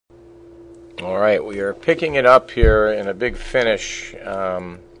Alright, we are picking it up here in a big finish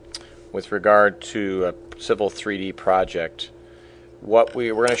with regard to a Civil3d project. We're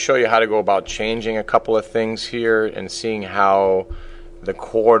going to show you how to go about changing a couple of things here and seeing how the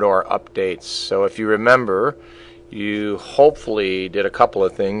corridor updates. So if you remember, you hopefully did a couple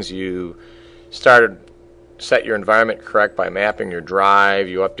of things. You set your environment correct by mapping your drive,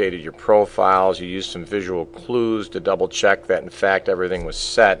 you updated your profiles, you used some visual clues to double check that in fact everything was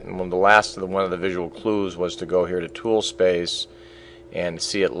set. And one of the visual clues was to go here to tool space and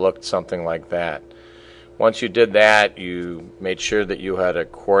see it looked something like that. Once you did that, you made sure that you had a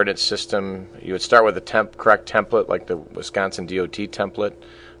coordinate system. You would start with the correct template, like the Wisconsin DOT template,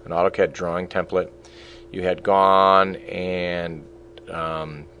 an AutoCAD drawing template. You had gone and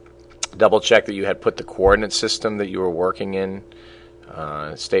double check that you had put the coordinate system that you were working in,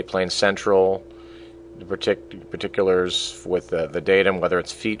 State Plane Central, the particulars with the datum, whether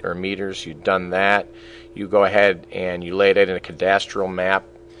it's feet or meters. You've done that. You go ahead and you laid it in a cadastral map.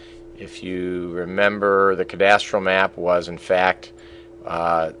 If you remember, the cadastral map was in fact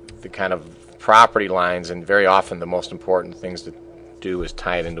the kind of property lines, and very often the most important things to do is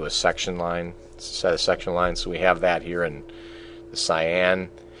tie it into a section line, set of section lines. So we have that here in the cyan.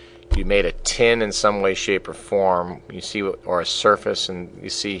 You made a tin in some way, shape, or form. You see, or a surface, and you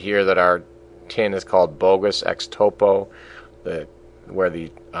see here that our tin is called bogus ex topo, where the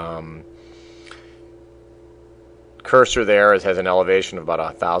cursor there has an elevation of about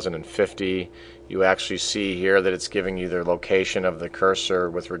 1,050. You actually see here that it's giving you the location of the cursor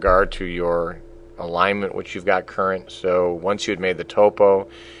with regard to your alignment, which you've got current. So once you had made the topo,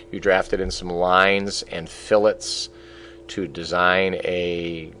 you drafted in some lines and fillets to design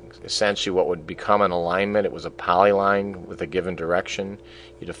essentially what would become an alignment. It was a polyline with a given direction.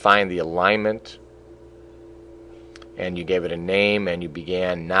 You defined the alignment and you gave it a name, and you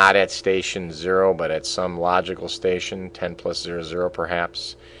began not at station 0 but at some logical station, 10 plus 0, 0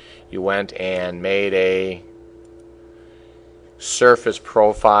 perhaps. You went and made a surface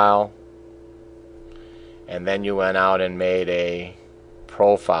profile, and then you went out and made a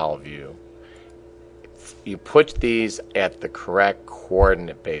profile view. You put these at the correct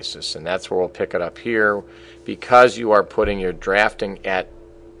coordinate basis, and that's where we'll pick it up here. Because you are putting your drafting at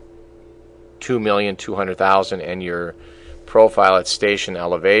 2,200,000 and your profile at station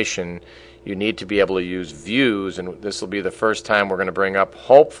elevation, you need to be able to use views, and this will be the first time we're going to bring up,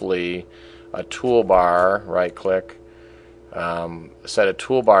 hopefully, a toolbar, right click, a set of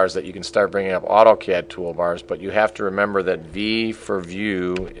toolbars that you can start bringing up Autocad toolbars. But you have to remember that V for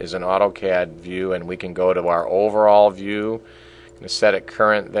view is an Autocad view, and we can go to our overall view and set it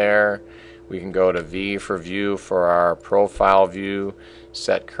current there. We can go to V for view for our profile view,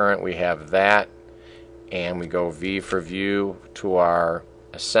 set current. We have that, and we go V for view to our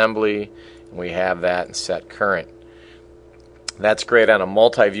assembly, and we have that and set current. That's great on a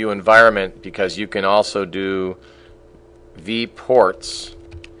multi-view environment because you can also do V ports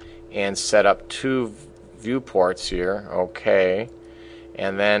and set up 2 viewports here, okay,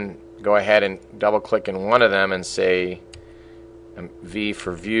 and then go ahead and double click in one of them and say V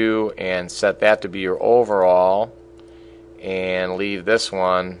for view and set that to be your overall, and leave this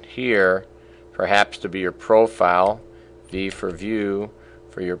one here perhaps to be your profile, V for view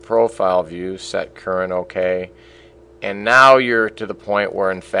for your profile view, set current, okay. And now you're to the point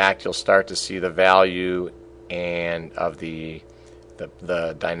where in fact you'll start to see the value and of the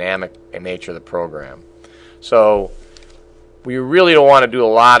dynamic nature of the program. So we really don't want to do a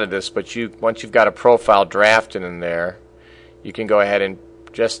lot of this, but once you've got a profile drafted in there, you can go ahead and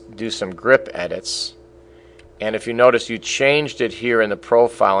just do some grip edits. And if you notice, you changed it here in the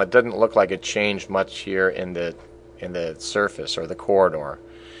profile. It doesn't look like it changed much here in the surface or the corridor,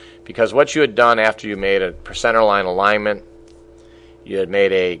 because what you had done after you made a centerline alignment, you had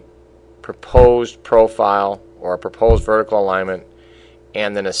made a proposed profile or a proposed vertical alignment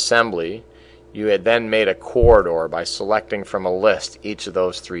and an assembly. You had then made a corridor by selecting from a list each of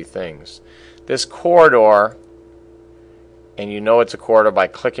those 3 things. This corridor, and you know it's a corridor by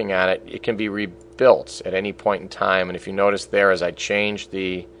clicking on it, it can be rebuilt at any point in time. And if you notice there, as I change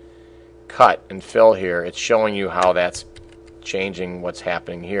the cut and fill here, it's showing you how that's changing what's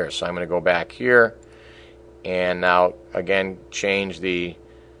happening here. So I'm going to go back here and now again change the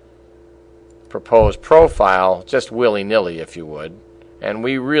proposed profile just willy-nilly, if you would. And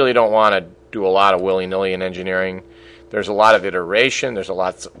we really don't want to do a lot of willy-nilly in engineering. There's a lot of iteration,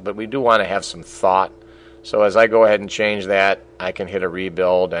 but we do want to have some thought. So as I go ahead and change that, I can hit a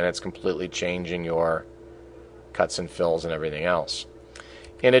rebuild, and it's completely changing your cuts and fills and everything else.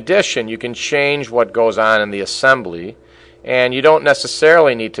 In addition, you can change what goes on in the assembly, And you don't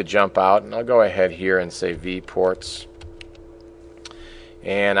necessarily need to jump out, and I'll go ahead here and say viewports.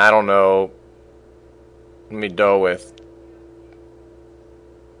 And I don't know, let me go with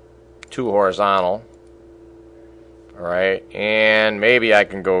 2 horizontal. Alright, and maybe I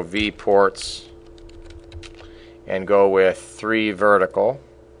can go viewports and go with 3 vertical.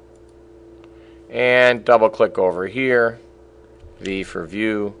 And double click over here, V for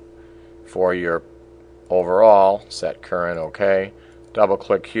view for your overall, set current, OK. Double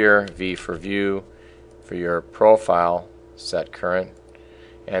click here, V for view for your profile, set current.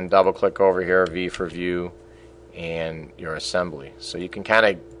 And double click over here, V for view, and your assembly. So you can kind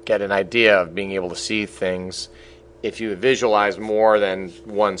of get an idea of being able to see things. If you visualize more than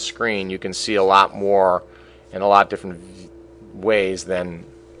one screen, you can see a lot more in a lot different ways than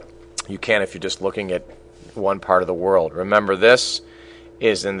you can if you're just looking at one part of the world. Remember, this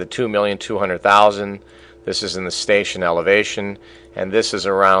is in the 2,200,000. This is in the station elevation, and this is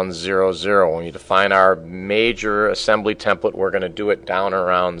around 0, 0. When you define our major assembly template, we're going to do it down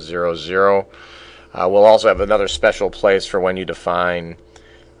around 0, 0. We'll also have another special place for when you define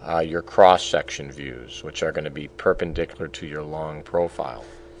your cross-section views, which are going to be perpendicular to your long profile.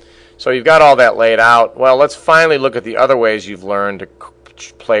 So you've got all that laid out. Well, let's finally look at the other ways you've learned to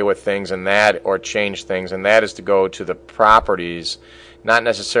play with things and that, or change things, and that is to go to the properties, not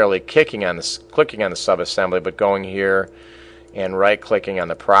necessarily clicking on the subassembly, but going here and right-clicking on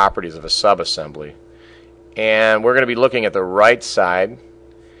the properties of a subassembly. And we're going to be looking at the right side,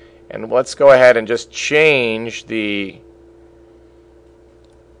 and let's go ahead and just change the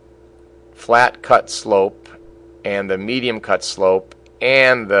flat cut slope and the medium cut slope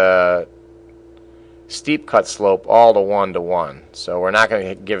and the steep cut slope all to 1 to 1. So we're not going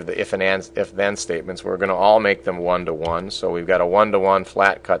to give the if then statements. We're going to all make them 1 to 1. So we've got a 1 to 1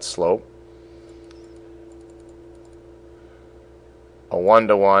 flat cut slope, a 1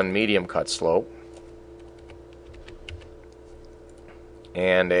 to 1 medium cut slope,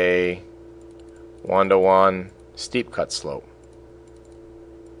 and a 1 to 1 steep cut slope.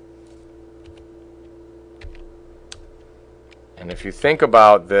 And if you think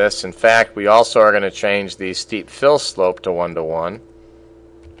about this, in fact, we also are going to change the steep fill slope to 1 to 1,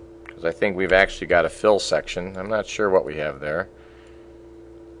 because I think we've actually got a fill section. I'm not sure what we have there.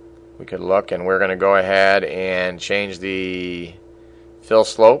 We could look, and we're going to go ahead and change the fill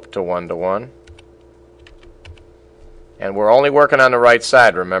slope to 1 to 1. And we're only working on the right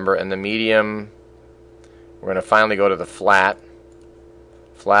side, remember. In the medium, we're going to finally go to the flat.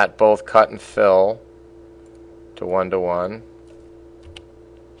 Flat both cut and fill to 1 to 1.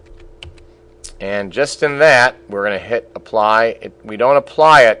 And just in that, we're going to hit apply. We don't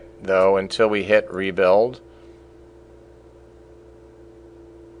apply it, though, until we hit rebuild.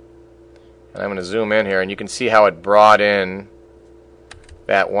 And I'm going to zoom in here, and you can see how it brought in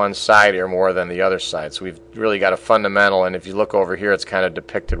that one side here more than the other side. So we've really got a fundamental, and if you look over here, it's kind of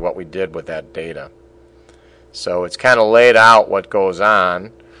depicted what we did with that data. So it's kind of laid out what goes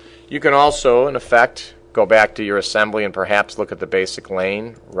on. You can also, in effect, go back to your assembly and perhaps look at the basic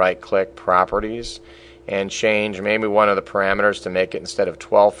lane, right-click Properties, and change maybe one of the parameters to make it, instead of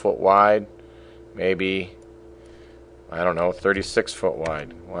 12 foot wide, maybe, I don't know, 36 foot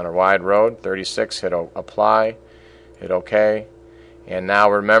wide. Want a wide road, 36, hit Apply, hit OK. And now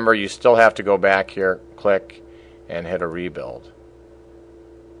remember, you still have to go back here, click, and hit a Rebuild.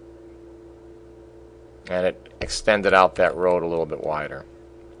 And it extended out that road a little bit wider.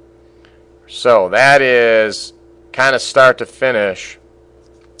 So that is kind of start to finish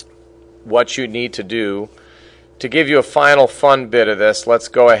what you need to do. To give you a final fun bit of this, let's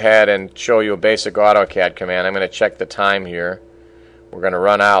go ahead and show you a basic AutoCAD command. I'm going to check the time here. We're going to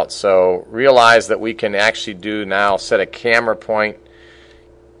run out. So realize that we can actually do now, set a camera point,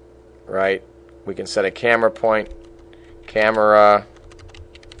 right? We can set a camera point, camera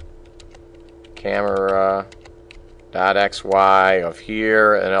dot XY of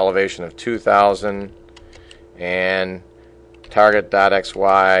here, an elevation of 2,000, and target dot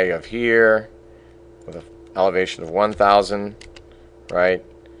XY of here with an elevation of 1,000, right?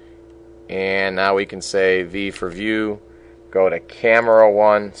 And now we can say V for view, go to camera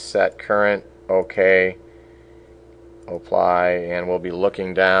 1, set current, OK, apply, and we'll be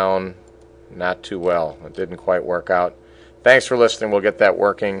looking down. Not too well. It didn't quite work out. Thanks for listening. We'll get that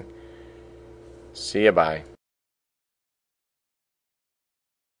working. See you. Bye.